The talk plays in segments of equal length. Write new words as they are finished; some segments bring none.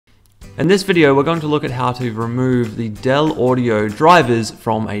In this video, we're going to look at how to remove the Dell audio drivers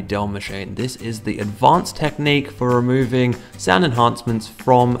from a Dell machine. This is the advanced technique for removing sound enhancements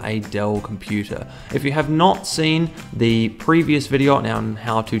from a Dell computer. If you have not seen the previous video on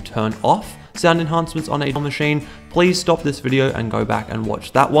how to turn off sound enhancements on a Dell machine, please stop this video and go back and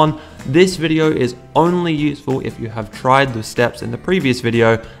watch that one. This video is only useful if you have tried the steps in the previous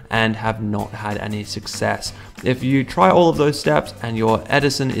video and have not had any success. If you try all of those steps and your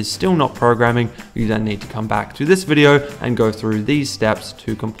Edison is still not programming, you then need to come back to this video and go through these steps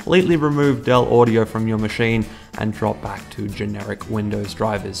to completely remove Dell audio from your machine and drop back to generic Windows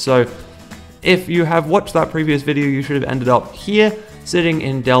drivers. So if you have watched that previous video, you should have ended up here, sitting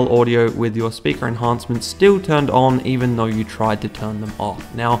in Dell audio with your speaker enhancements still turned on even though you tried to turn them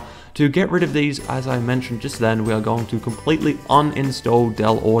off. Now, to get rid of these, as I mentioned just then, we are going to completely uninstall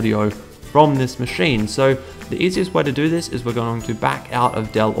Dell audio from this machine. So the easiest way to do this is we're going to back out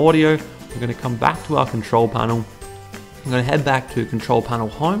of Dell audio. We're going to come back to our control panel. I'm going to head back to control panel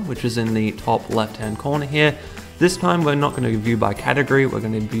home, which is in the top left hand corner here. This time we're not going to view by category, we're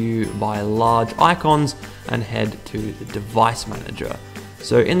going to view by large icons and head to the device manager.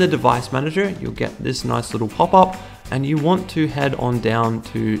 So in the device manager, you'll get this nice little pop-up and you want to head on down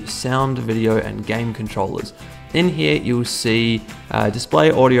to sound, video and game controllers. In here, you'll see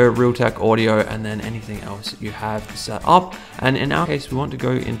display audio, Realtek audio, and then anything else you have set up. And in our case, we want to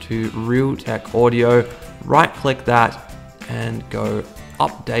go into Realtek audio, right click that and go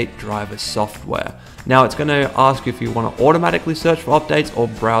update driver software. Now it's going to ask you if you want to automatically search for updates or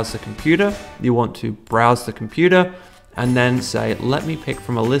browse the computer. You want to browse the computer and then say, let me pick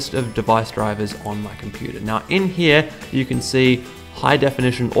from a list of device drivers on my computer. Now in here, you can see high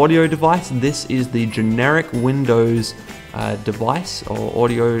definition audio device. This is the generic Windows device or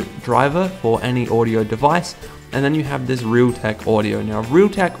audio driver for any audio device. And then you have this Realtek audio. Now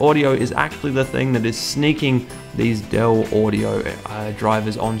Realtek audio is actually the thing that is sneaking these Dell audio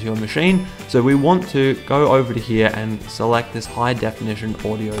drivers onto your machine. So we want to go over to here and select this high definition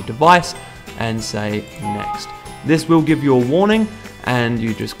audio device and say next. This will give you a warning and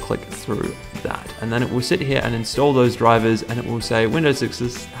you just click through that. And then it will sit here and install those drivers and it will say Windows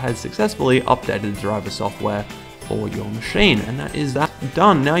has successfully updated the driver software for your machine. And that is that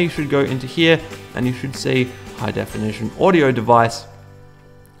done. Now you should go into here and you should see high definition audio device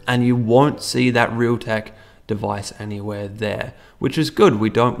and you won't see that Realtek device anywhere there, which is good. We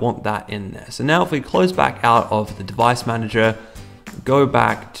don't want that in there. So now if we close back out of the device manager, go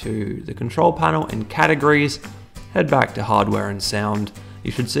back to the control panel in categories, head back to hardware and sound,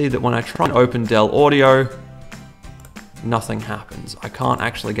 you should see that when I try and open Dell audio, nothing happens. I can't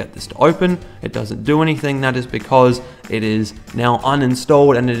actually get this to open. It doesn't do anything. That is because it is now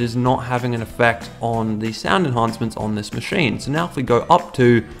uninstalled and it is not having an effect on the sound enhancements on this machine. So now if we go up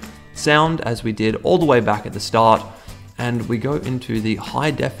to sound as we did all the way back at the start and we go into the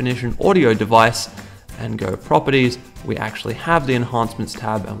high definition audio device and go properties, we actually have the enhancements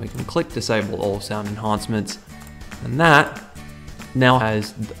tab and we can click disable all sound enhancements, and that now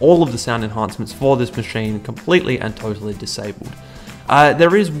has all of the sound enhancements for this machine completely and totally disabled.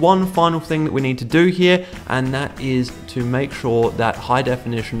 There is one final thing that we need to do here, and that is to make sure that high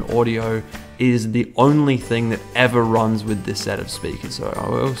definition audio is the only thing that ever runs with this set of speakers. So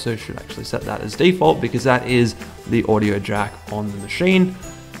I also should actually set that as default because that is the audio jack on the machine.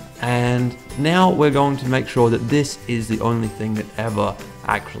 And now we're going to make sure that this is the only thing that ever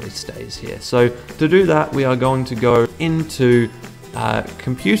actually stays here. So to do that, we are going to go into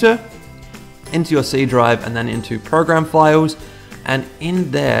computer, into your C drive, and then into program files. And in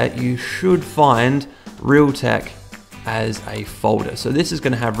there, you should find Realtek as a folder. So this is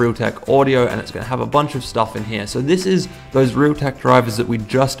going to have Realtek audio and it's going to have a bunch of stuff in here. So this is those Realtek drivers that we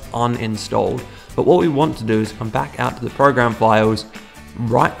just uninstalled. But what we want to do is come back out to the program files,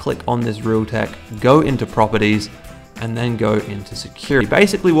 right click on this Realtek, go into properties, and then go into security.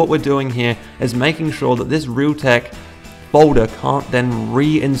 Basically what we're doing here is making sure that this Realtek folder can't then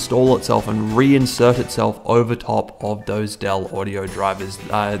reinstall itself and reinsert itself over top of those Dell audio drivers,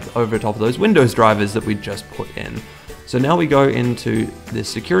 over top of those Windows drivers that we just put in. So now we go into the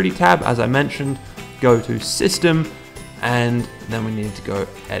security tab, as I mentioned, go to system, and then we need to go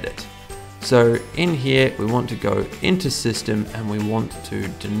edit. So in here, we want to go into system and we want to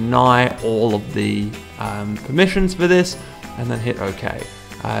deny all of the permissions for this and then hit OK.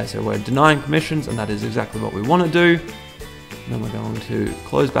 So we're denying permissions and that is exactly what we want to do. And then we're going to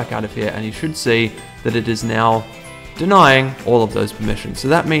close back out of here and you should see that it is now denying all of those permissions. So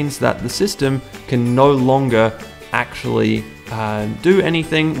that means that the system can no longer actually do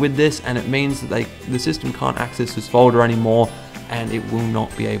anything with this, and it means that the system can't access this folder anymore, and it will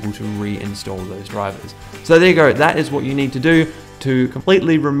not be able to reinstall those drivers. So there you go, that is what you need to do to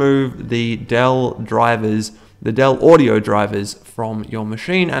completely remove the Dell drivers, the Dell audio drivers from your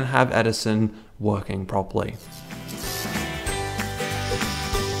machine and have Edison working properly.